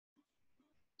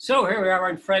So here we are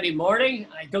on Friday morning.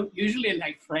 I don't usually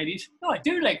like Fridays. No, I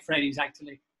do like Fridays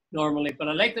actually, normally, but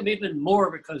I like them even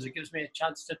more because it gives me a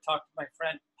chance to talk to my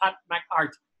friend Pat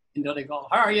McEntee in Donegal.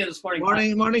 How are you this morning,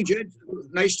 Pat? Morning, Jude.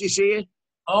 Nice to see you.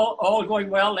 All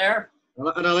going well there.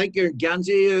 And I like your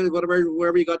Ganzi,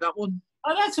 wherever you got that one.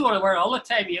 Oh, that's the one I wear all the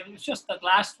time. It was just that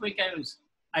last week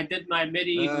I did my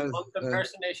medieval monk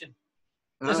impersonation.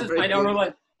 This is my normal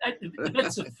one. The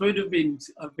bits of food have been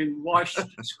washed and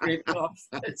scraped off,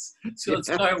 so it's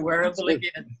now wearable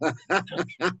again.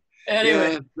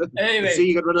 Anyway, see,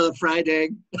 you got rid of the fried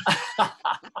egg.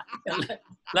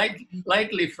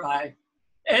 likely fried.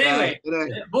 Anyway,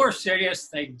 more serious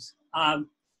things. A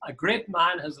great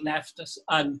man has left us,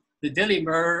 and the Daily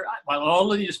Mirror, well, all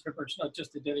the newspapers, not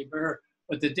just the Daily Mirror,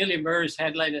 but the Daily Mirror's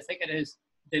headline, I think it is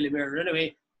Daily Mirror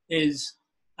anyway, is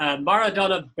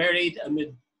Maradona buried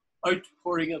amid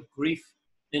outpouring of grief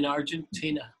in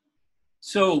Argentina.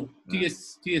 So, do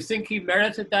you think he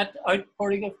merited that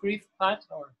outpouring of grief, Pat?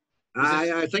 Or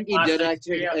I think he did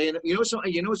actually. Yeah. You know,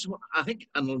 I think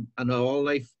in all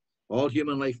life, all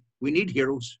human life, we need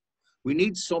heroes. We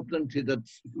need something that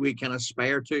we can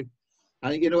aspire to.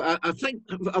 And I think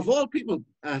of all people,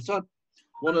 I thought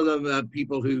one of the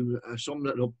people who summed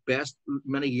it up best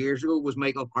many years ago was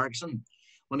Michael Parkinson,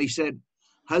 when he said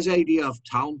his idea of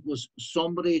talent was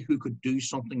somebody who could do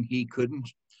something he couldn't.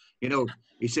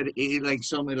 He said he like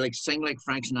somebody like sing like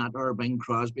Frank Sinatra or Bing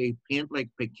Crosby, paint like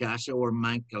Picasso or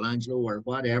Michelangelo or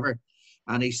whatever.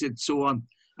 And he said so on.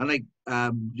 And like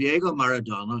Diego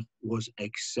Maradona was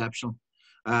exceptional.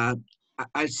 I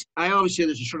always say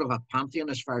there's a sort of a pantheon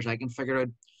as far as I can figure out,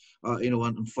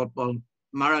 in football.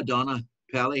 Maradona,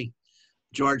 Pele,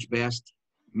 George Best,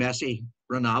 Messi,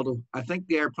 Ronaldo. I think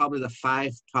they're probably the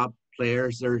 5 top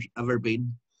players there's ever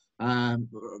been.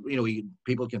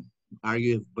 People can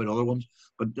argue about other ones,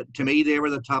 but to me, they were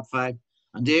the top 5.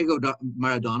 And Diego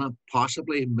Maradona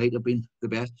possibly might have been the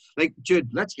best. Like, Jude,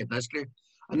 let's get this clear.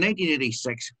 In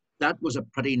 1986, that was a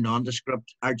pretty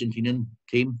nondescript Argentinian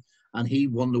team, and he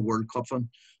won the World Cup for them.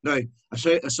 Now, I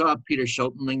saw Peter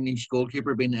Shilton, English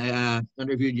goalkeeper, being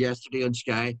interviewed yesterday on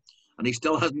Sky, and he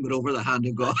still hasn't got over the hand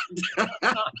of God.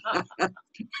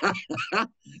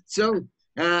 So,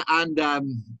 I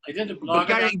did a blog.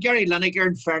 Gary Lineker,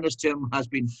 in fairness to him, has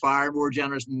been far more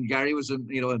generous than Gary was,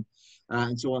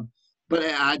 and so on. But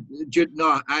I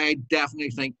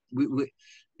definitely think when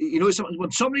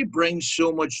somebody brings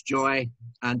so much joy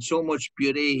and so much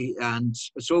beauty and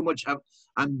so much,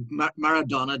 and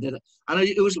Maradona did it, and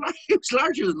it was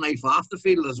larger than life off the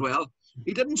field as well.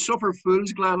 He didn't suffer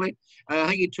fools gladly. I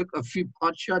think he took a few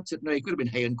pot shots. He could have been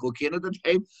high on cocaine at the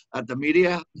time, at the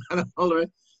media and all the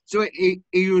rest. So he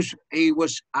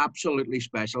was absolutely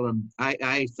special, and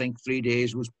I think 3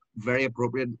 days was very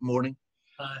appropriate morning.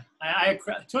 I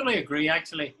totally agree.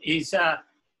 Actually,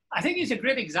 I think he's a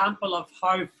great example of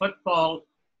how football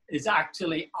is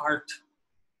actually art.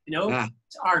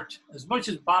 It's art as much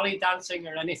as ballet dancing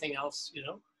or anything else.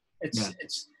 You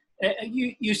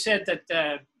said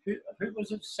that. Who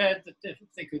was it said that if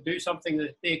they could do something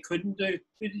that they couldn't do?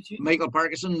 Who did you? Michael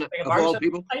Parkinson, of all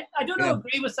people. I don't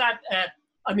agree with that.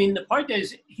 The point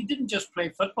is, he didn't just play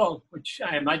football, which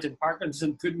I imagine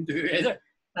Parkinson couldn't do either.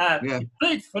 He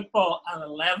played football at a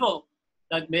level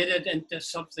that made it into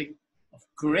something of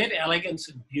great elegance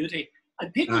and beauty.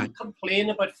 And people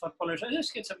complain about footballers. This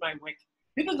gets in my wick.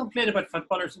 People complain about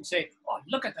footballers and say, "Oh,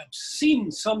 look at the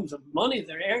obscene sums of money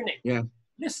they're earning." Yeah.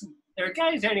 Listen, there are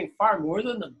guys earning far more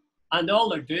than them, and all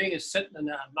they're doing is sitting in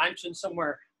a mansion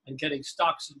somewhere and getting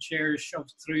stocks and shares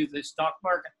shoved through the stock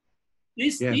market.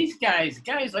 These guys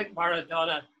like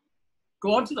Maradona,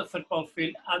 go onto the football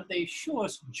field and they show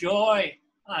us joy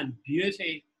and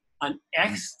beauty and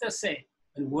ecstasy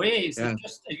in ways that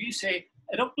just, as you say,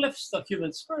 it uplifts the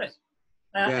human spirit.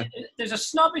 There's a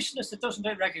snobbishness that doesn't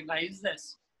recognize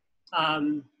this.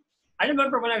 I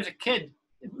remember when I was a kid,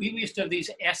 we used to have these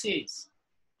essays,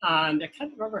 and I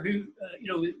can't remember who,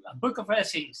 a book of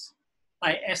essays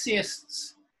by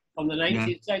essayists from the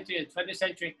 19th century and 20th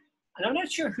century. And I'm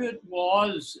not sure who it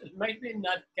was. It might have been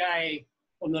that guy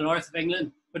from the north of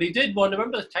England, but he did one. I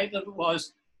remember the title of it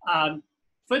was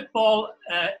Football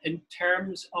in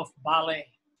Terms of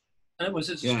Ballet. And it was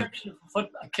a description of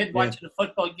a kid watching a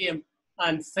football game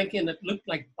and thinking it looked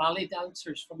like ballet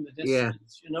dancers from the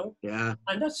distance, Yeah.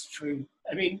 And that's true.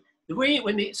 I mean, the way,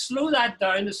 when they slow that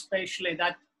down, especially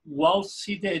that waltz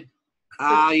he did.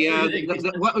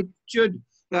 Jude,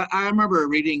 I remember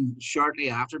reading shortly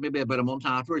after, maybe about a month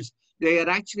afterwards, they had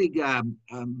actually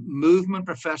movement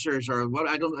professors and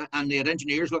they had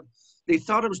engineers. They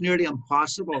thought it was nearly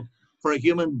impossible for a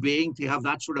human being to have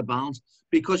that sort of balance,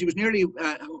 because he was nearly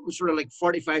sort of like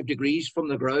 45 degrees from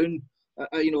the ground,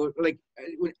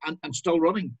 and still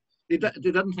running. They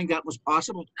didn't think that was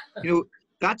possible.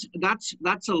 That's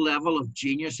a level of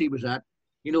genius he was at.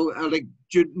 Like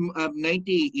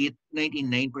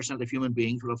 99% of human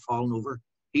beings would have fallen over.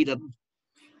 He didn't.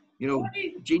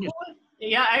 Genius.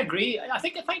 Yeah, I agree. I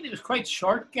think the fact that he was quite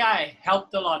short guy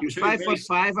helped a lot. He was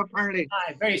 5'5", apparently.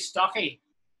 Very stocky.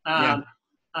 And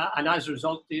as a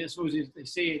result, I suppose they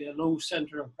say a low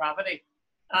center of gravity.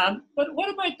 But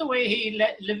what about the way he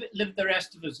lived the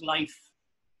rest of his life?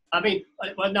 I mean,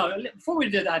 well, no. Before we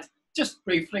do that, just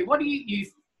briefly, what do you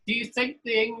think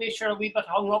the English are a wee bit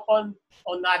hung up on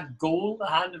that goal, the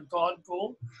hand of God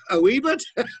goal? A wee bit?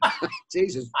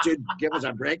 Jesus, Jude, give us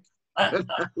a break. A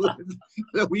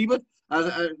wee bit.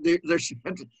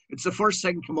 It's the first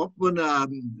thing come up when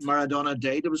Maradona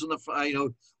died. It was on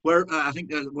the where I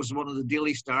think it was one of the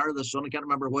Daily Star or the Sun. I can't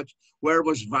remember which. Where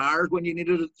was VAR when you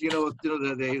needed it?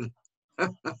 The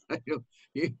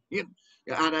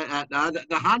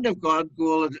hand of God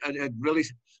goal. It really.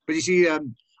 But you see, I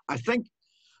think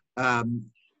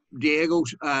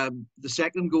Diego's the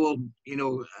second goal.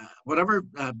 Whatever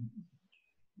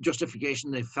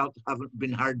justification they felt haven't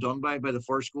been hard done by the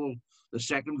first goal. The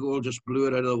second goal just blew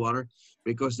it out of the water,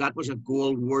 because that was a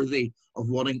goal worthy of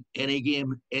winning any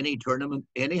game, any tournament,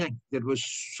 anything. It was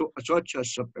such a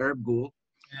superb goal.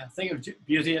 Yeah, thing of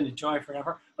beauty and the joy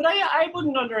forever. But I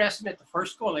wouldn't underestimate the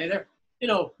first goal either.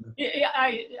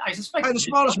 I suspect the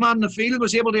smallest man in the field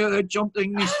was able to jump the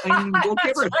English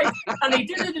goalkeeper. Right. And he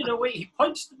did it in a way. He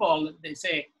punched the ball, they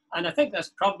say, and I think that's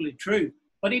probably true.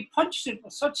 But he punched it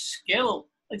with such skill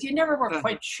that you never were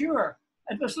quite sure.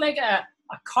 It was like a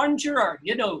conjurer,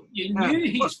 you knew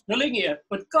he's fooling you,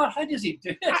 but God, how does he do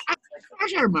it? I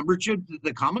remember, Jude,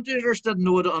 the commentators didn't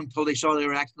know it until they saw the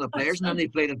reaction of the players, and then they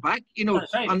played it back. And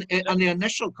the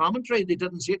initial commentary, they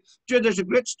didn't see it. Jude, there's a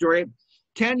great story.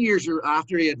 10 years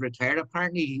after he had retired,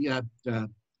 apparently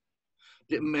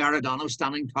Maradona was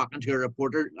standing talking to a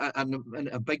reporter in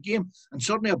a big game, and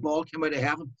suddenly a ball came out of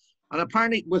heaven. And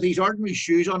apparently, with his ordinary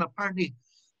shoes on,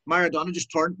 Maradona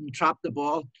just turned and trapped the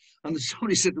ball. And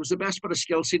somebody said it was the best bit of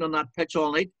skill seen on that pitch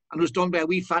all night, and it was done by a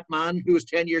wee fat man who was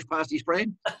 10 years past his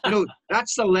prime.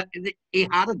 That's he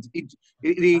had it.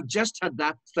 He just had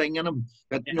that thing in him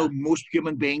that most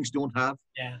human beings don't have.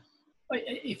 Yeah,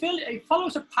 he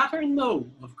follows a pattern though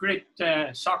of great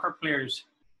soccer players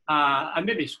and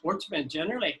maybe sportsmen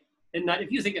generally. In that,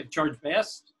 if you think of George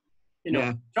Best,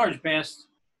 George Best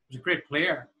was a great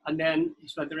player, and then he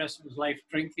spent the rest of his life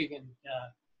drinking and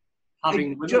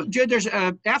having women. Jude, there's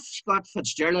F. Scott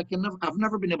Fitzgerald. I've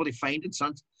never been able to find it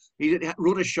since. He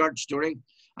wrote a short story,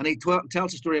 and he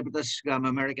tells a story about this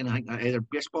American, either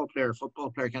baseball player or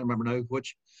football player, I can't remember now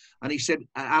which. And he said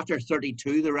after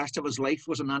 32, the rest of his life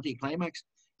was an anticlimax.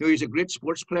 He's a great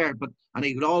sports player, and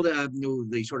he got all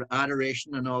the sort of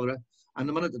adoration and all that. And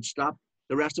the minute it stopped,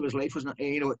 the rest of his life was not.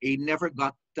 He never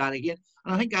got that again.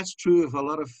 And I think that's true of a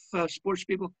lot of sports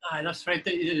people. That's right.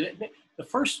 The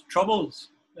first troubles.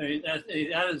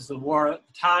 That is the war, the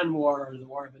Tan War, or the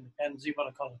War of Independence, you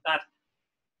want to call it that.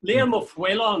 Liam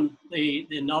O'Fuelon, the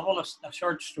novelist, a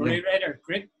short story writer,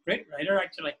 great writer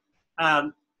actually.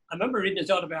 I remember reading his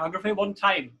autobiography one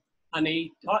time, and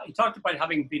he talked about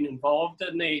having been involved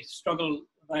in a struggle,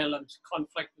 violent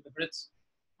conflict with the Brits,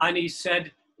 and he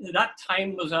said that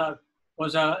time was a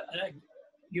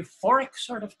euphoric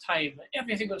sort of time.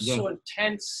 Everything was so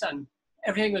intense, and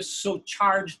everything was so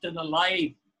charged and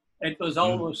alive. It was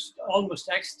almost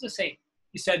ecstasy.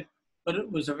 He said, but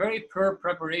it was a very poor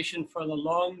preparation for the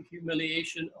long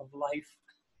humiliation of life.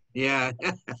 Yeah.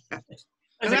 That's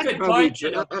a good point.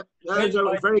 That's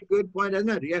a very good point, isn't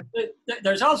it? Yeah.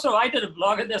 There's also, I did a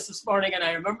blog on this morning, and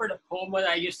I remembered a poem that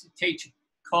I used to teach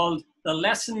called The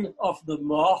Lesson of the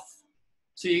Moth.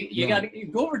 So you got to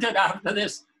go over to it after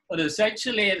this, but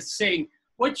essentially it's saying,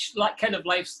 which kind of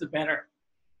life's the better?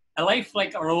 A life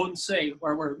like our own, say,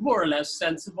 where we're more or less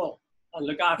sensible and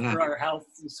look after our health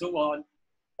and so on,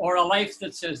 or a life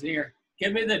that says, here,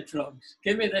 give me the drugs,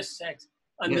 give me the sex.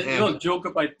 And the old joke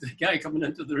about the guy coming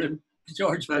into the room,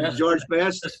 George Best. George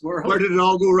Best. Where did it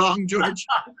all go wrong, George?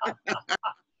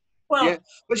 Well,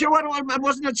 but you know what?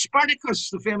 Wasn't it Spartacus,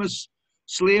 the famous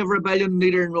slave rebellion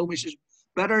leader in Rome? He says,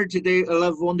 better today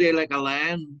live one day like a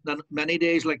lion than many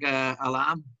days like a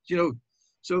lamb.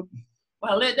 So.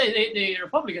 Well, the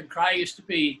Republican cry used to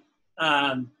be,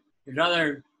 you'd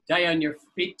rather die on your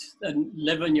feet than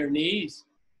live on your knees.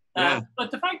 But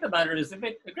the fact of the matter is, the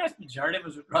great majority of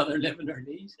us would rather live on our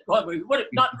knees. Well, we would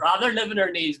not rather live on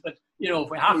our knees, but if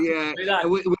we have to do that.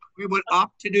 we would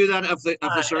opt to do that if the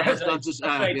circumstances.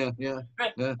 Right. Yeah.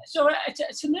 So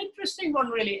it's an interesting one,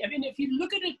 really. I mean, if you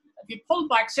look at it, if you pull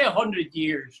back, say, 100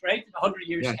 years, right? 100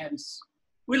 years hence,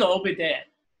 we'll all be dead.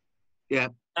 Yeah.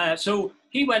 So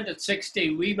he went at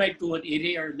 60. We might go at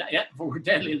 80, or if we're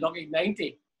deadly lucky,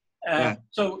 90.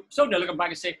 So they're looking back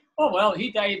and say, oh, well,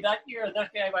 he died that year, and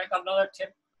that guy got another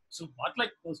tip. So what,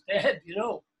 like, was dead, you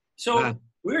know? So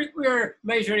we're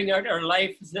measuring out our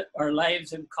lives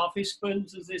in coffee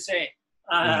spoons, as they say,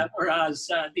 whereas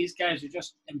these guys are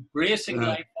just embracing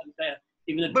life. And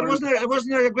even but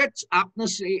wasn't there a great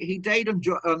aptness? He died on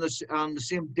the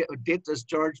same date as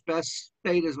George Best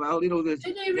died as well. You know, did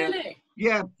he really?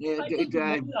 Yeah. I didn't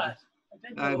know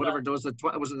that. Whatever it was,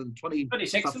 was it the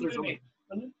 26th or something?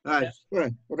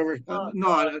 Whatever.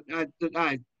 No, 25th.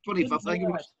 I think it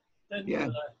was.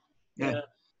 Yeah.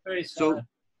 Very sad.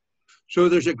 So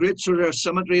there's a great sort of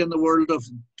symmetry in the world of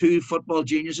two football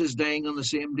geniuses dying on the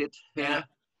same date. Yeah.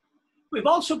 We've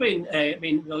also been, I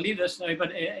mean, we'll leave this now,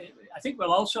 but I think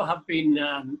we'll also have been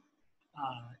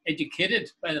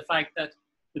educated by the fact that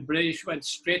the British went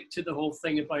straight to the whole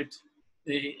thing about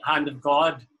the hand of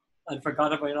God and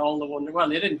forgot about all the wonder. Well,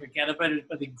 they didn't forget about it,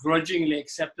 but they grudgingly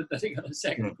accepted that they got a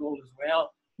second goal as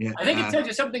well. Yeah. I think it tells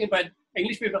you something about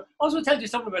English people. Also tells you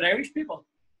something about Irish people.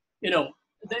 You know,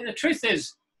 the truth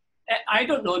is, I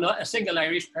don't know not a single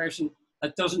Irish person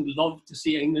that doesn't love to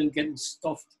see England getting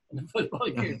stuffed in a football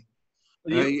game.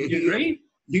 You agree?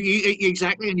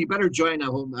 Exactly, and you better join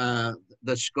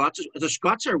the Scots. The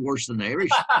Scots are worse than the Irish.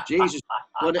 Jesus.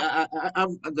 But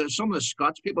there's some of the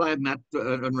Scots people I've met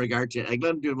in regard to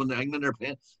England, when the England are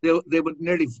playing, they would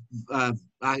nearly,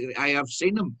 I have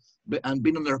seen them and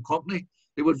been in their company,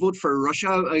 they would vote for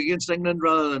Russia against England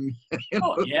rather than...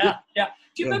 Oh, yeah.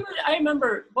 Do you remember, I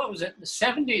remember, what was it, in the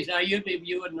 70s? Now, you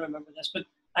wouldn't remember this, but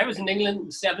I was in England in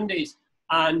the 70s,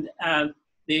 and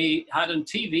they had on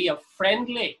TV a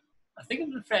friendly, I think it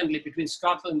was a friendly between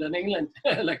Scotland and England,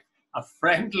 like a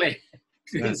friendly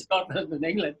between Scotland and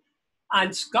England,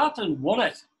 and Scotland won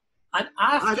it. And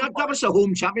after that was the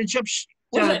home championships.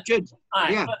 Jude.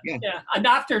 Yeah. And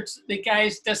after the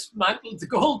guys dismantled the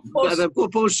goalpost. The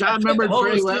goalpost, I remember it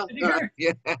very well.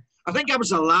 I think that was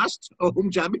the last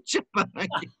home championship.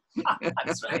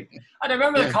 That's right. And I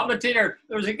remember the commentator,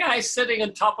 there was a guy sitting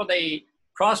on top of the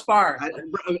crossbar,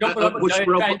 jumping up and down,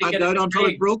 trying to get it until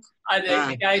it broke.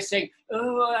 And the guy saying,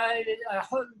 oh,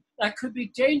 that could be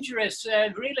dangerous.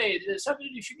 Really,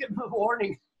 somebody should give him a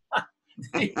warning.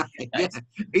 He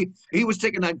was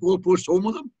taking that goalpost home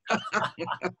with him.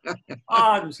 It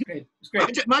was great. It was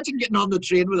great. Imagine getting on the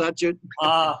train with that, Jude.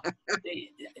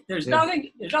 There's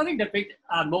nothing to beat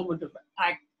a moment of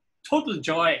total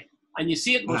joy, and you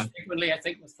see it most frequently, I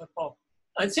think, with football.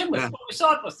 And same with we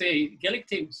saw it with the Gaelic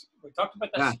teams. We talked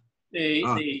about this,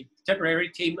 the Tipperary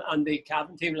team and the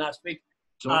Cavan team last week.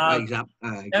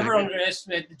 Never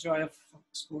underestimate the joy of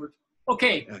sport.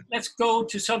 Okay, let's go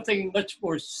to something much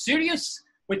more serious,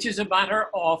 which is a matter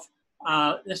of,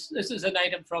 this is an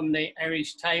item from the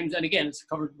Irish Times, and again, it's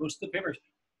covered most of the papers.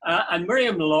 And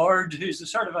Miriam Lord, who's a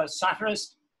sort of a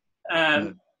satirist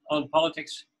on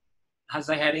politics, has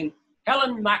the heading,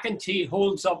 Helen McENTee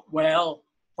holds up well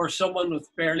for someone with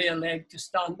barely a leg to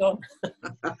stand on.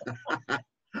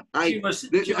 I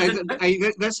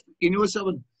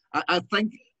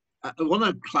think one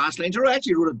of the class lines, I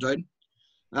actually wrote it down,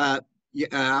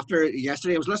 after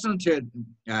yesterday, I was listening to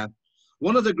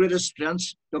one of the greatest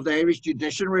strengths of the Irish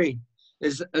judiciary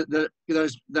is that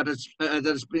there's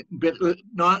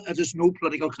no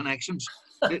political connections.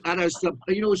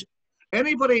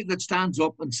 Anybody that stands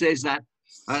up and says that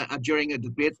during a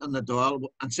debate in the Dáil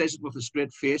and says it with a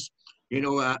straight face,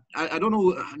 I don't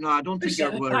know. No, I don't think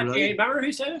you're aware. Remember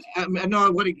who said it?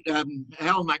 No,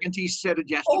 Helen McEntee said it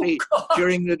yesterday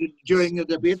during the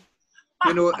debate.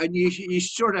 And you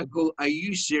sort of go, are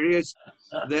you serious?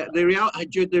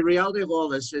 The reality of all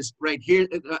this is right here,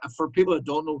 for people that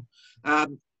don't know,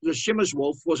 the Seamus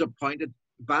Wolf was appointed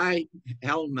by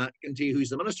Helen McEntee, who's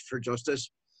the Minister for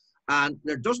Justice, and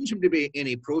there doesn't seem to be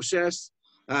any process.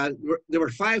 There were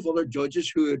 5 other judges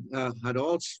who had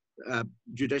all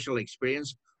judicial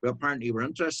experience, who apparently were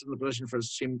interested in the position for the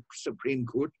Supreme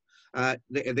Court.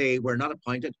 They were not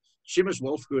appointed. Seamus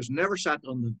Wolf, who has never sat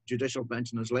on the judicial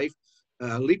bench in his life,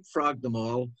 leapfrogged them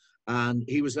all, and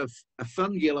he was a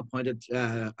Fine Gael appointed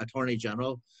Attorney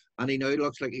General, and he now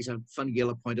looks like he's a Fine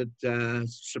Gael appointed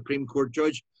Supreme Court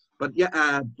judge. But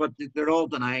but they're all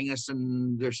denying us,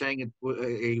 and they're saying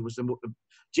he was the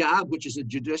JAB, which is a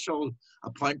Judicial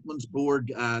Appointments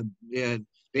Board. They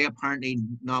apparently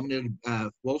nominated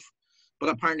Wolf, but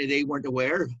apparently they weren't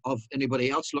aware of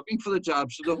anybody else looking for the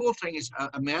job. So the whole thing is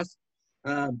a mess.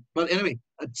 But anyway,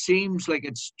 it seems like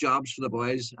it's jobs for the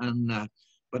boys, and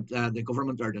but the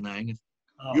government are denying it.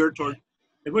 Oh, Your turn.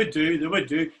 They would do. They would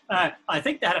do. I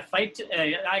think they had a fight.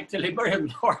 Actually,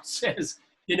 Miriam Lord says,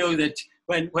 that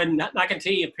when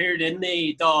McENTEE appeared in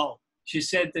the doll, she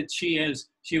said that she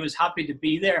was happy to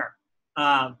be there.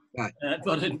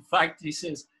 But in fact, she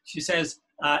says,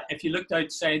 if you looked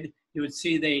outside, you would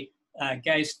see the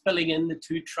guys filling in the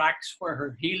 2 tracks where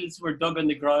her heels were dug in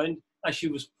the ground as she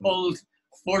was pulled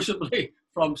forcibly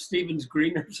from Stephen's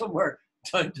Green or somewhere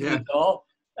down to the doll.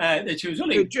 That she was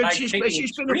only.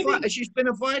 She's been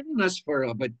avoiding this for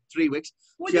about 3 weeks.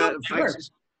 Well,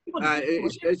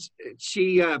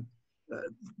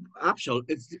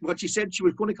 absolutely. What she said, she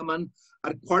was going to come in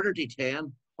at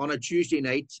 10:15 on a Tuesday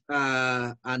night,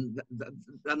 and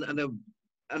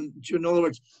in other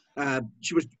words,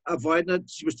 she was avoiding it.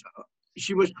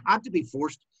 She had to be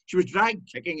forced. She was dragged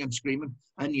kicking and screaming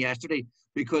in yesterday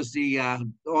because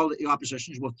all the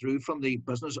oppositions withdrew from the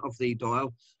business of the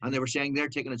Dáil, and they were saying they're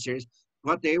taking it serious.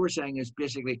 What they were saying is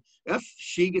basically, if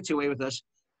she gets away with this,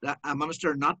 that a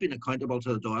minister not being accountable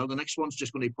to the Dáil, the next one's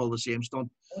just going to pull the same stunt.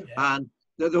 Oh, yeah. And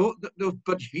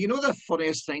but the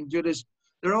funniest thing, Jude, is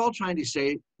they're all trying to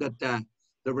say that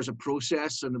there was a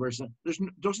process and there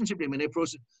doesn't seem to be many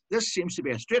process. This seems to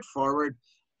be a straightforward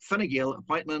Fine Gael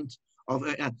appointment.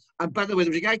 And by the way,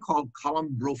 there was a guy called Colin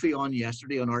Brophy on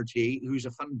yesterday on RT, who's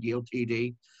a Fine Gael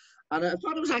TD, and I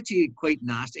thought it was actually quite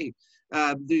nasty.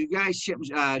 The guy,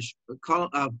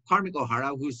 Cormac O'Hara,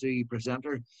 who's the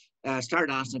presenter,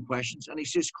 started asking questions, and he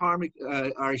says,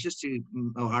 he says to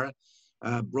O'Hara,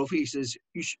 Brophy, he says,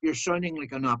 you're sounding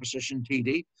like an opposition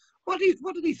TD. What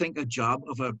did he think a job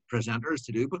of a presenter is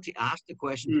to do? But he asked the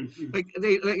question.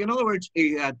 In other words,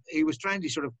 he was trying to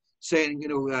sort of saying,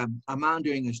 a man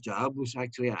doing his job was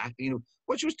actually,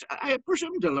 which was, I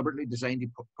presume, deliberately designed to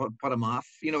put him off,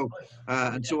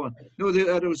 and so on. It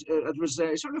was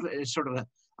sort of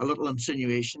a little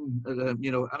insinuation, and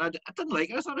I didn't like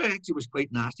it. I thought it actually was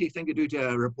quite nasty thing to do to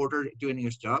a reporter doing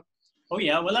his job. Oh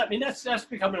yeah, well, I mean that's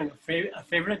becoming a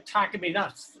favorite attack. I mean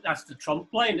that's the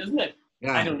Trump line, isn't it?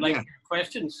 Yeah, I don't like your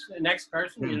questions. The next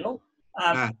person,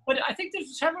 But I think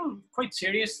there's several quite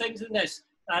serious things in this.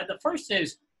 The first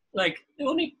is, like, the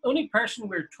only person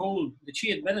we're told that she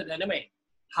admitted anyway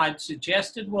had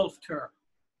suggested Wolf to her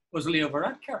was Leo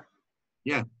Varadkar.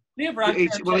 Yeah. Leo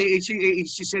Varadkar.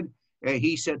 She said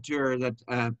he said to her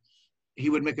that he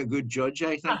would make a good judge,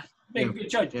 I think. Make a good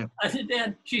judge. Yeah. And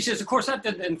then she says, of course, that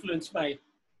didn't influence my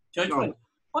judgment. No.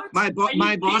 My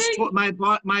boss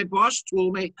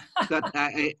told me that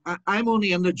I'm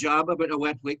only in the job about a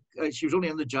wet week. She was only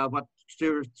in the job a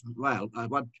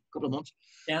couple of months.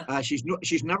 Yeah. She's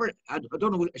never. I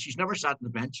don't know. She's never sat on the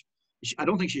bench. I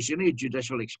don't think she's any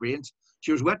judicial experience.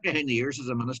 She was wet behind the ears as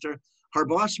a minister. Her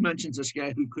boss mentions this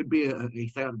guy who could be he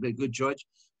thought would be a good judge,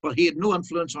 but he had no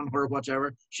influence on her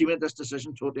whatsoever. She made this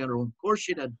decision totally on her own. Of course,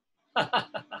 she did.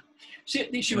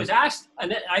 She was asked,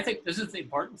 and I think this is the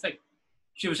important thing.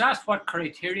 She was asked what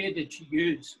criteria did she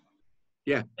use.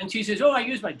 Yeah. And she says, I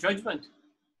use my judgment.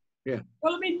 Yeah.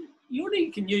 Well, I mean, you only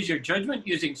can use your judgment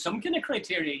using some kind of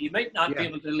criteria. You might not be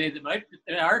able to lay them out, but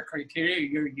there are criteria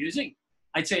you're using.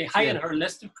 I'd say high on her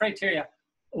list of criteria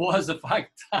was the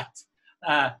fact that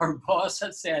her boss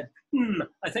had said,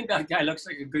 I think that guy looks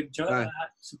like a good judge.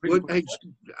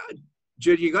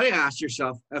 Jude, you got to ask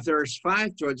yourself, if there's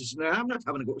 5 judges, now I'm not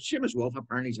having a go. Seamus Wolf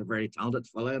apparently is a very talented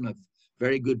fellow and a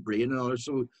very good brain and all,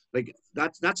 so like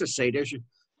that's a side issue.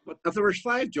 But if there was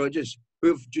 5 judges who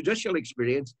have judicial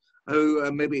experience,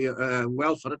 who maybe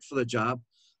well fitted for the job,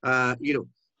 and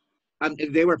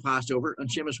they were passed over, and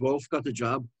Seamus Wolf got the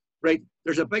job, right?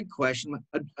 There's a big question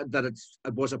that it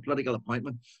was a political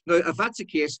appointment. Now, if that's the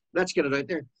case, let's get it out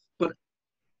there. But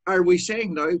are we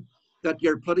saying now that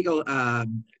your political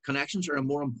connections are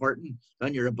more important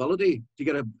than your ability to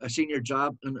get a senior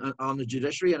job on the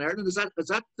judiciary in Ireland? Is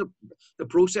that the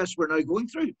process we're now going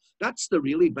through? That's the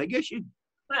really big issue.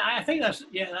 I think that's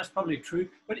probably true.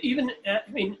 But even,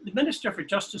 the Minister for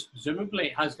Justice presumably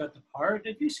has got the power.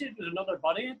 Did you say there's another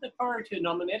body at the power to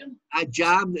nominate him? A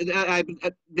job,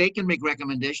 they can make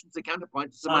recommendations. They can't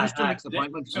appoint. The Minister makes the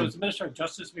appointment. So the Minister of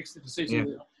Justice makes the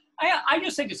decision. Yeah. I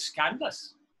just think it's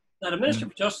scandalous that a Minister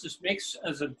for Justice makes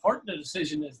as important a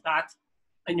decision as that,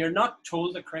 and you're not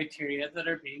told the criteria that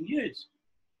are being used.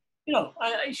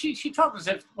 She talked as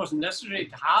if it wasn't necessary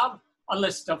to have a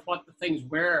list of what the things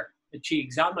were that she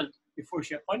examined before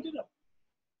she appointed him.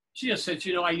 She just said,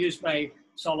 I used my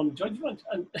solemn judgment.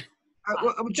 And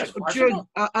Jude,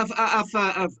 if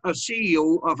a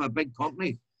CEO of a big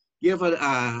company gave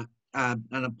an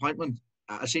appointment,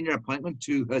 a senior appointment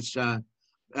to his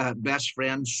best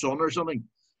friend's son or something,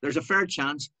 there's a fair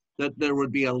chance that there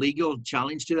would be a legal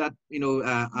challenge to that,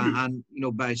 and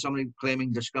by somebody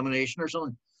claiming discrimination or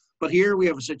something. But here we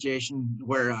have a situation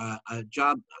where a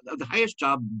job, the highest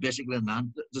job basically in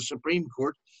land, the Supreme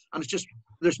Court, and it's just,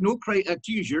 there's no to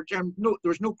use your term,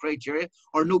 there's no criteria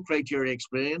or no criteria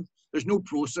explained. There's no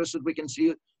process that we can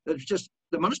see. It's just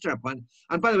the minister appointed.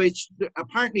 And by the way,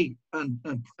 apparently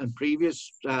in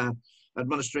previous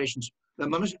administrations, the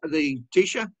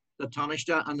Taoiseach, the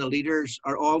Taoiseach, and the leaders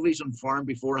are always informed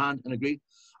beforehand and agreed.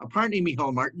 Apparently,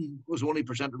 Micheál Martin was only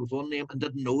presented with one name and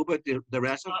didn't know about the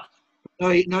rest of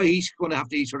it. Now he's going to have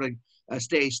to sort of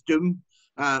stay stum,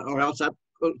 or else that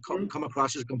will come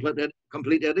across as a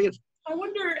complete idiot. I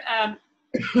wonder.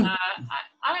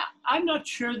 I'm not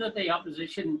sure that the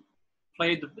opposition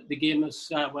played the game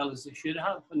as well as they should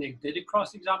have when they did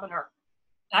cross-examine her.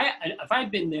 If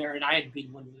I'd been there and I had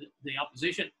been one of the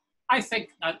opposition, I think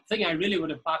that thing I really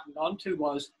would have battened onto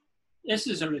was, this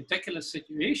is a ridiculous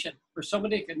situation where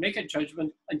somebody can make a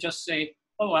judgment and just say,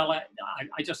 oh, well,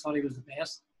 I just thought he was the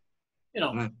best.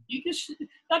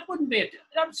 That wouldn't be it.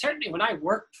 That certainly when I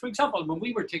worked, for example, when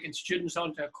we were taking students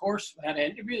onto a course, we had to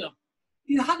interview them.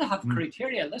 You had to have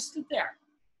criteria listed there.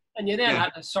 And you then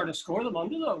had to sort of score them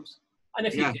under those. And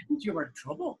if you didn't, you were in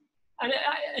trouble. And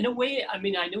in a way, I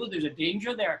mean, I know there's a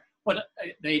danger there, but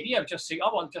the idea of just saying,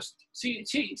 oh, well, just see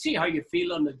how you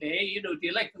feel on the day, do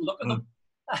you like the look of them?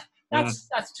 That's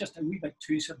just a wee bit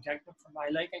too subjective for my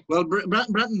liking. Well,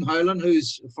 Brenton Howlin,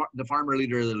 who's the former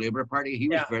leader of the Labour Party, he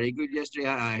was very good yesterday.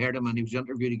 I heard him, and he was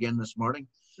interviewed again this morning,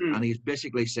 and he's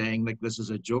basically saying, like, this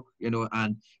is a joke,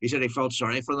 and he said he felt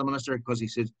sorry for the minister because he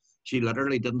said she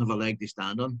literally didn't have a leg to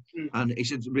stand on, and he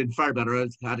said it'd been far better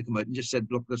if had to come out and just said,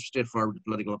 look, that's straightforward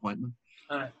political appointment.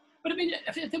 But I mean,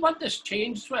 if they want this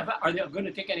changed, are they going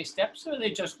to take any steps, or are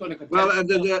they just going to? Well,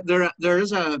 there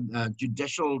is a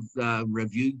judicial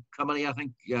review committee, I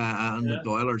think, on the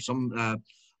Doyle or some.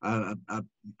 I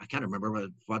can't remember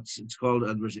what it's called.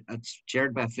 It's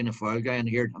chaired by a Fianna Fáil guy, and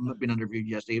here I'm not being interviewed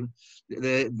yesterday.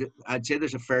 I'd say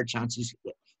there's a fair chance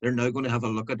they're now going to have a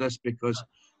look at this because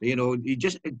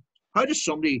how does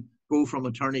somebody go from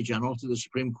Attorney General to the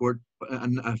Supreme Court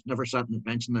and I've never sat on the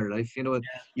bench in their life?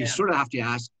 You sort of have to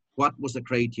ask, what was the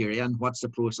criteria and what's the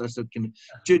process that can...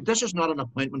 Jude, this is not an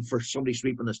appointment for somebody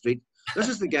sweeping the street. This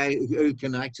is the guy who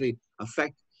can actually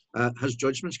affect, his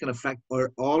judgments can affect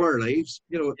all our lives,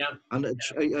 and at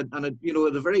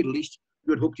the very least, you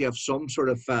would hope to have some sort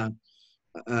of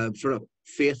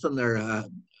faith in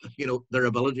their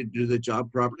ability to do the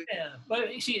job properly. Yeah,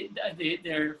 but you see,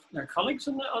 their colleagues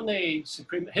on the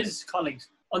Supreme, his colleagues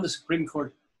on the Supreme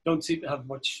Court don't seem to have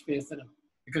much faith in him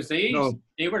because they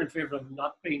were in favour of him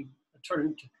not being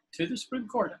returned to the Supreme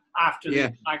Court after the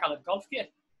attack on Gulfgate.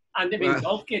 And I mean,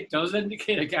 Gulfgate does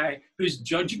indicate a guy whose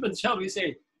judgment, shall we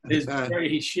say, is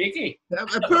very shaky.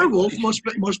 Poor Wolf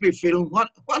must be feeling, what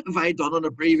have I done in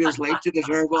a previous life to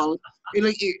deserve all?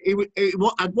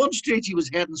 At one stage he was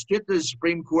heading straight to the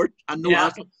Supreme Court and no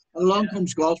hassle. Along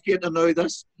comes Gulfgate and now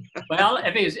this. Well,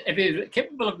 if he's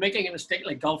capable of making a mistake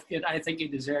like Gulfgate, I think he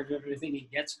deserves everything he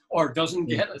gets or doesn't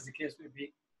get, as the case may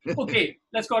be. Okay,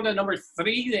 let's go on to number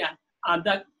 3 then, and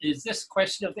that is this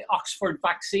question of the Oxford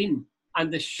vaccine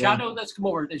and the shadow that's come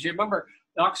over it. As you remember,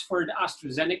 the Oxford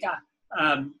AstraZeneca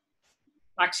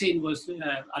vaccine was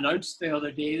announced the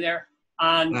other day there,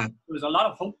 and there was a lot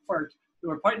of hope for it. They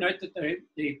were pointing out that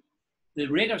the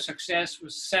rate of success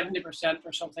was 70%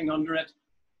 or something under it,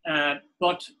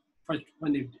 but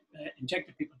when they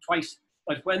injected people twice,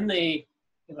 but when they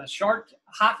give a short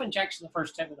half injection the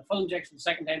first time and a full injection the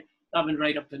second time, that went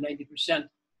right up to 90%.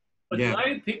 But now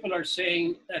people are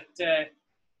saying that,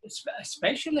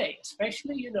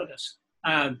 especially you notice,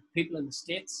 people in the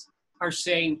States are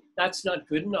saying that's not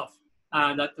good enough.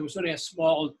 That there was only a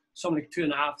small, something like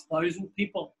 2,500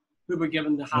 people who were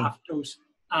given the half dose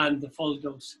and the full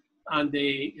dose, and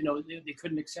they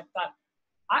couldn't accept that.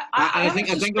 I think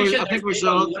it was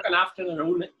looking after their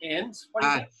own ends.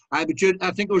 I think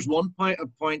there was one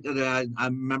point that I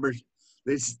remember.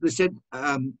 They said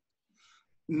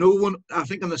no one. I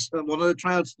think in one of the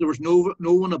trials there was no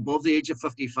one above the age of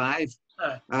 55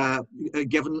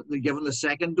 given the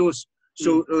second dose.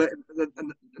 So,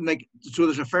 so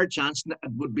there's a fair chance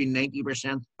it would be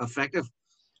 90% effective.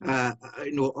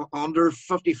 Under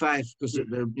 55, because if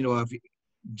you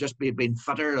just been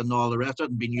fitter and all the rest of it,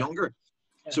 and been younger.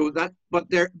 Yeah. So that, but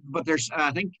there's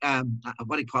I think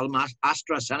what do you call them,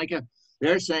 AstraZeneca.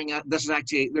 They're saying this is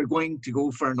actually they're going to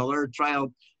go for another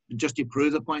trial just to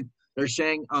prove the point. They're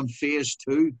saying on phase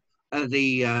 2,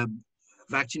 the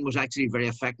vaccine was actually very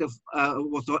effective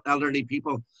with elderly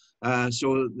people.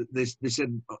 So they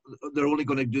said they're only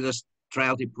going to do this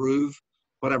trial to prove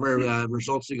whatever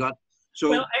results they got. So,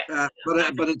 well, I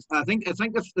think if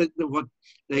what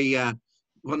they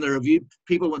when the review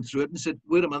people went through it and said,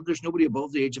 wait a minute, there's nobody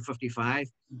above the age of 55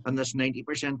 in this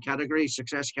 90% category,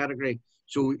 success category.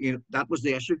 So that was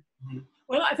the issue.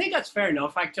 Well, I think that's fair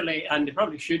enough, actually, and they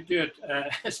probably should do it,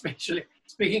 especially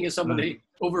speaking as somebody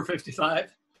over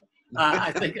 55.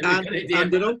 I think it's a good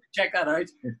idea to check that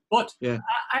out. But I'm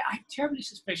terribly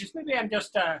suspicious. Maybe I'm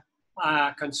just a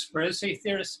conspiracy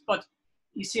theorist. But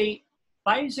you see,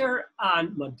 Pfizer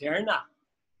and Moderna,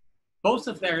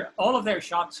 all of their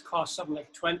shots cost something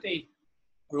like $20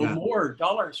 or more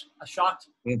dollars a shot.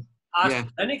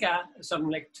 AstraZeneca is something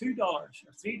like $2 or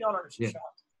 $3 a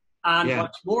shot. And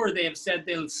what's more, they have said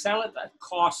they'll sell it at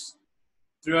cost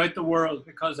throughout the world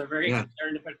because they're very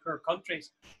concerned about poor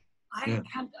countries. I'm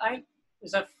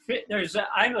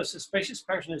a suspicious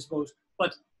person, I suppose,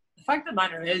 but the fact of the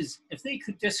matter is, if they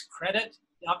could discredit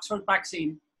the Oxford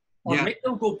vaccine or make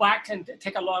them go back and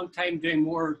take a long time doing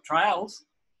more trials,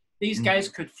 these guys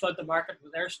could flood the market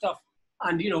with their stuff.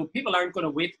 And, people aren't going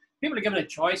to wait. People are given a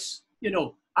choice, I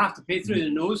have to pay through the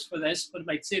nose for this, but it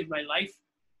might save my life.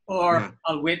 Or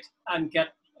I'll wait and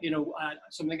get,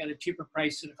 something at a cheaper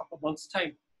price in a couple of months'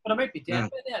 time. But I might be dead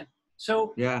by then.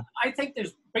 So I think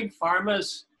there's big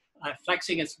pharma's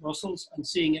flexing its muscles and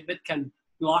seeing if it can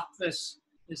block this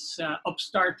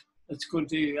upstart that's going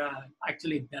to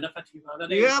actually benefit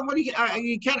humanity. Yeah, well, you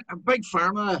can't. Big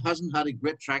pharma hasn't had a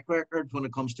great track record when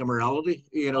it comes to morality.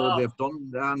 They've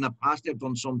done in the past. They've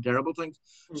done some terrible things.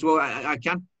 So I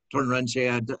can't turn around and say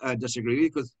I disagree with you,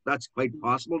 because that's quite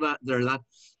possible that they're that.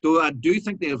 Though I do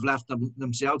think they have left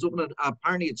themselves open.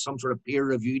 Apparently, it's some sort of peer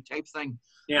review type thing.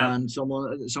 Yeah. And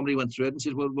somebody went through it and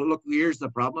said, well, look, here's the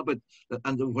problem about,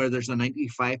 and where there's the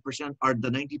 95% or the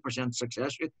 90%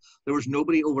 success rate, there was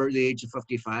nobody over the age of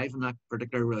 55 in that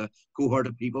particular cohort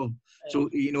of people. So,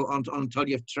 until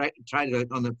you've tried it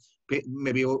out on the,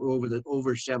 maybe over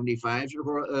 75s or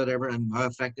whatever, and how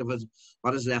effective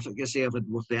what is the efficacy of it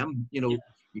with them,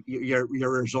 your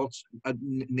results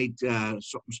need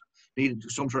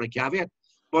some sort of caveat.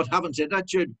 But having said that,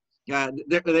 Jude,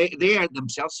 they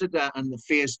themselves said that in the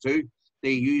phase 2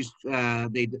 they used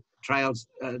the trials.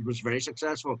 It was very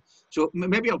successful. So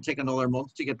maybe it'll take another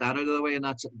month to get that out of the way, and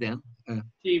that's it then.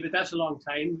 See, but that's a long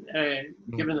time,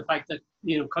 given the fact that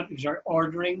countries are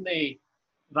ordering the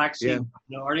vaccine,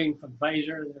 ordering from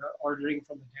Pfizer, they're ordering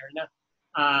from Moderna.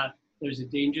 There's a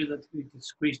danger that we could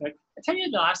squeeze out. I tell you,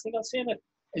 the last thing I'll say on it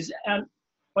is,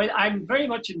 well, I'm very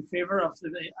much in favour of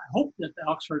I hope that the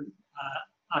Oxford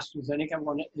AstraZeneca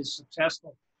one is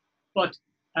successful, but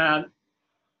I'm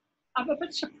a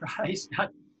bit surprised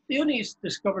that they only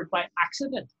discovered by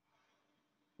accident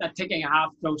that taking a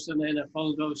half dose and then a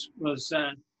full dose was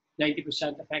 90%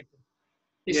 effective.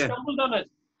 They stumbled on it,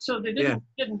 so they didn't.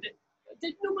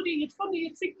 Nobody. It's funny.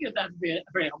 You'd think that'd be a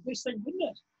very obvious thing, wouldn't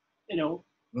it? It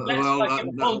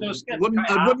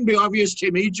wouldn't be obvious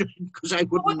to me, because I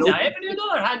wouldn't know. But on the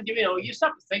other hand, you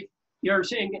stop to think. You're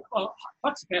saying, well,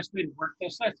 what's the best way to work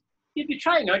this? You'd be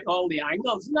trying out all the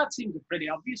angles, and that seems a pretty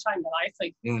obvious angle, I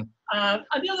think. Yeah. And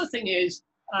the other thing is,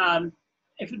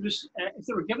 if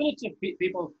they were giving it to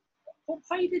people, well,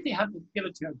 why did they have to give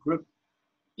it to a group?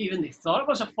 Even they thought it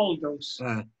was a full dose.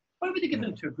 Why would they give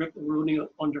it to a group that were only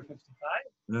under 55?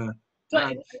 Yeah.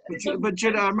 But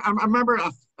Jude, I remember,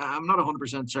 I'm not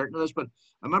 100% certain of this, but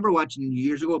I remember watching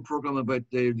years ago a program about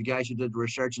the guys who did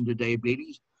research into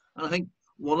diabetes, and I think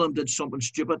one of them did something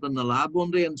stupid in the lab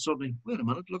one day, and suddenly, wait a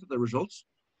minute, look at the results.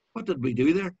 What did we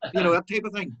do there? That type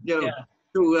of thing.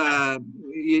 So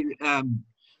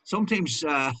sometimes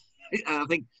I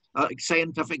think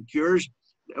scientific cures.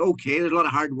 Okay, there's a lot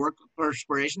of hard work for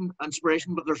inspiration,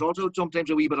 but there's also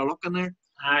sometimes a wee bit of luck in there.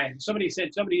 Somebody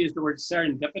used the word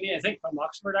serendipity, I think, from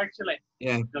Oxford, actually.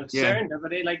 Yeah.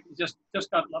 Serendipity, like just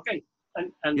got lucky.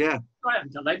 And I'm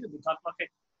delighted they got lucky.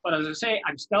 But as I say,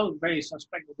 I'm still very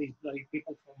suspect of these bloody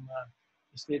people from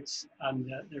the States, and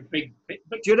they're big.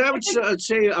 Jude, I would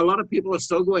say a lot of people will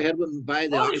still go ahead and buy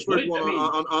the Oxford one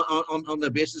on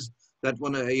the basis that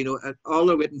when all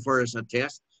they're waiting for is a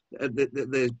test.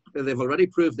 They've already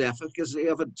proved the efficacy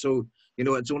of it, so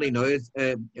it's only now.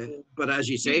 But as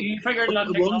you say,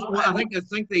 I think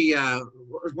the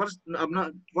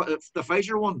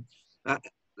Pfizer one.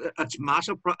 It's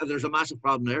massive. There's a massive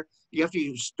problem there. You have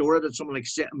to store it at something like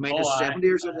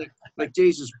 -70 or something. Like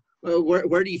Jesus,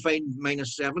 where do you find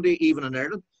 -70 even in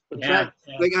Ireland?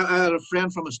 Like I had a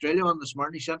friend from Australia on this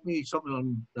morning. He sent me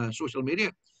something on social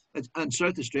media. In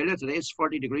South Australia today, it's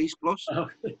 40 degrees plus. Oh.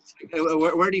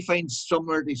 Where do you find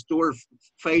somewhere to store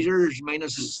Pfizer's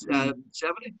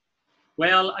 -70?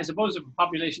 Well, I suppose if the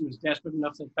population was desperate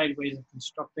enough, they'd find ways of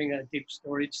constructing a deep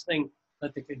storage thing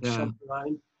that they could shove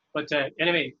around. But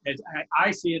anyway,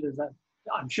 I see it as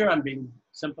I'm sure I'm being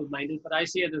simple-minded, but I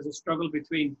see it as a struggle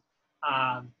between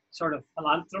sort of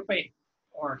philanthropy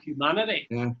or humanity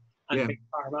and big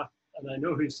pharma. And I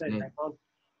know who said that one.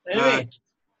 Anyway,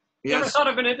 you ever thought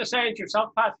of going into science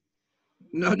yourself, Pat?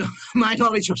 No, my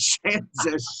knowledge of science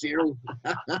is zero.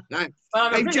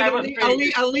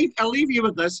 I'll leave you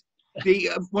with this.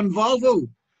 When Volvo,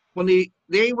 when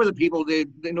they were the people, the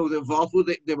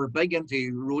Volvo, they were big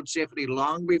into road safety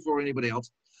long before anybody else.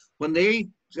 When they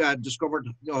discovered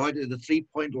how the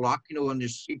 3-point lock, on the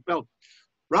seatbelt,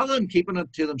 rather than keeping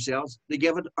it to themselves, they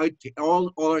gave it out to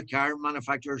all other car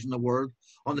manufacturers in the world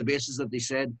on the basis that they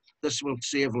said this will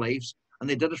save lives, and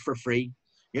they did it for free.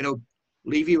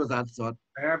 Leave you with that thought.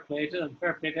 Fair play to them.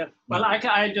 Fair play to them. Well,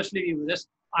 I just leave you with this.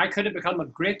 I could have become a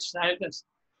great scientist,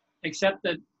 except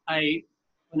that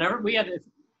whenever we had to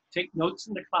take notes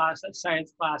in the class, that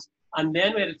science class, and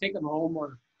then we had to take them home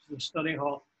or to the study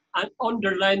hall and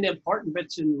underline the important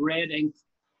bits in red ink.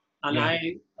 And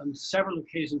I, on several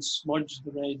occasions, smudged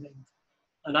the red ink.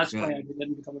 And that's why I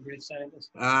didn't become a great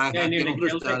scientist. I can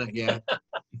understand it,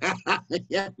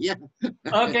 yeah.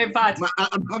 Okay, Pat.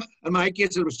 In my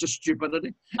case, it was just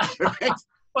stupidity. Right?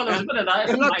 Well, there was a bit of that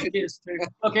in my case, too.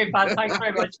 Okay, Pat, thanks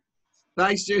very much.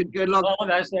 Thanks, Jude. Good luck. All the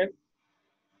best, now.